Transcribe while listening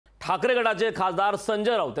ठाकरे गटाचे खासदार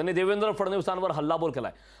संजय राऊत यांनी देवेंद्र फडणवीसांवर हल्लाबोल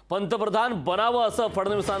केलाय। पंतप्रधान बनावं असं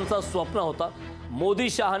फडणवीसांचं स्वप्न होतं। मोदी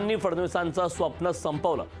शहांनी फडणवीसांचं स्वप्न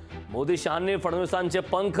संपवलं। मोदी शहांनी फडणवीसांचे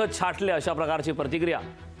पंख छाटले अशा प्रकारची प्रतिक्रिया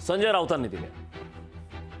संजय राऊतांनी दिली।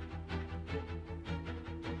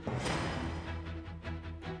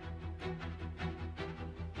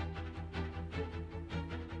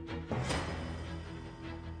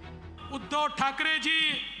 उद्धव ठाकरेजी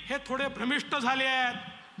हे थोडे भ्रमिष्ट झाले आहेत।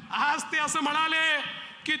 आज ते असं म्हणाले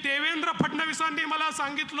की देवेंद्र फडणवीसांनी मला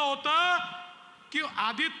सांगितलं होतं की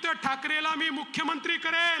आदित्य ठाकरेला मी मुख्यमंत्री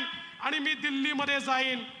करेन आणि मी दिल्लीमध्ये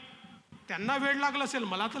जाईन। त्यांना वेळ लागला असेल,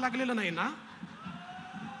 मला तर लागलेलं नाही ना,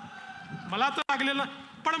 मला तर लागलेलं।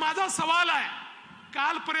 पण माझा सवाल आहे,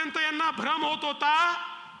 कालपर्यंत यांना भ्रम होत होता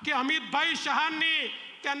की अमितभाई शहांनी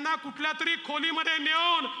त्यांना कुठल्या तरी खोलीमध्ये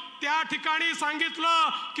नेऊन त्या ठिकाणी सांगितलं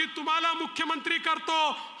की तुम्हाला मुख्यमंत्री करतो।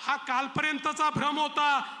 हा कालपर्यंतचा भ्रम होता।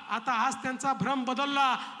 आता आज त्यांचा भ्रम बदलला।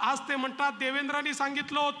 आज ते म्हणतात देवेंद्रांनी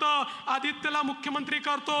सांगितलं होतं आदित्यला मुख्यमंत्री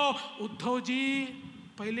करतो। उद्धवजी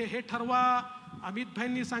पहिले हे ठरवा,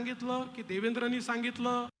 अमितभाईंनी सांगितलं की देवेंद्रांनी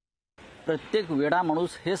सांगितलं? प्रत्येक वेडा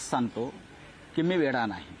माणूस हेच सांगतो की मी वेडा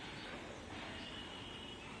नाही।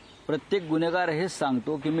 प्रत्येक गुन्हेगार हेच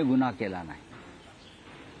सांगतो की मी गुन्हा केला नाही।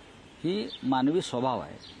 ही मानवी स्वभाव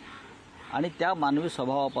आहे आणि त्या मानवी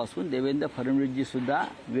स्वभावापासून देवेंद्र फडणवीसजी सुद्धा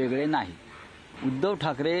वेगळे नाही। उद्धव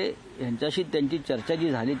ठाकरे यांच्याशी त्यांची चर्चा जी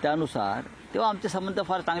झाली त्यानुसार तेव्हा आमचे संबंध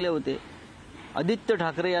फार चांगले होते। आदित्य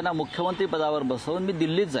ठाकरे यांना मुख्यमंत्री पदावर बसवून मी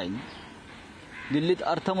दिल्लीत जाईन, दिल्लीत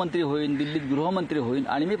अर्थमंत्री होईन, दिल्लीत गृहमंत्री होईन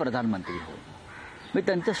आणि मी प्रधानमंत्री होईन। मी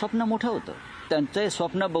त्यांचं स्वप्न मोठं होतं। त्यांचं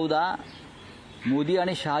स्वप्न बहुधा मोदी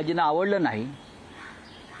आणि शहाजींना आवडलं नाही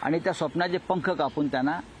आणि त्या स्वप्नाचे पंख कापून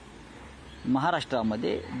त्यांना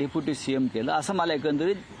महाराष्ट्रामध्ये डेप्युटी सीएम केलं, असं मला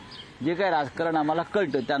एकंदरीत जे काही राजकारण आम्हाला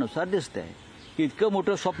कळतं त्यानुसार दिसतंय की इतकं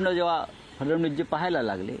मोठं स्वप्न जेव्हा फडणवीसजी पाहायला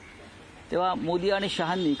लागले तेव्हा मोदी आणि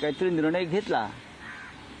शहांनी काहीतरी निर्णय घेतला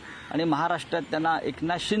आणि महाराष्ट्रात त्यांना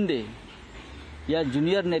एकनाथ शिंदे या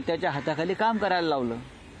ज्युनियर नेत्याच्या हाताखाली काम करायला लावलं।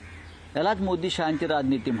 यालाच मोदी शहांची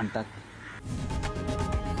राजनीती म्हणतात।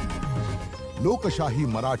 लोकशाही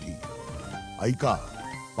मराठी ऐका,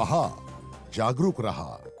 पहा, जागरूक रहा।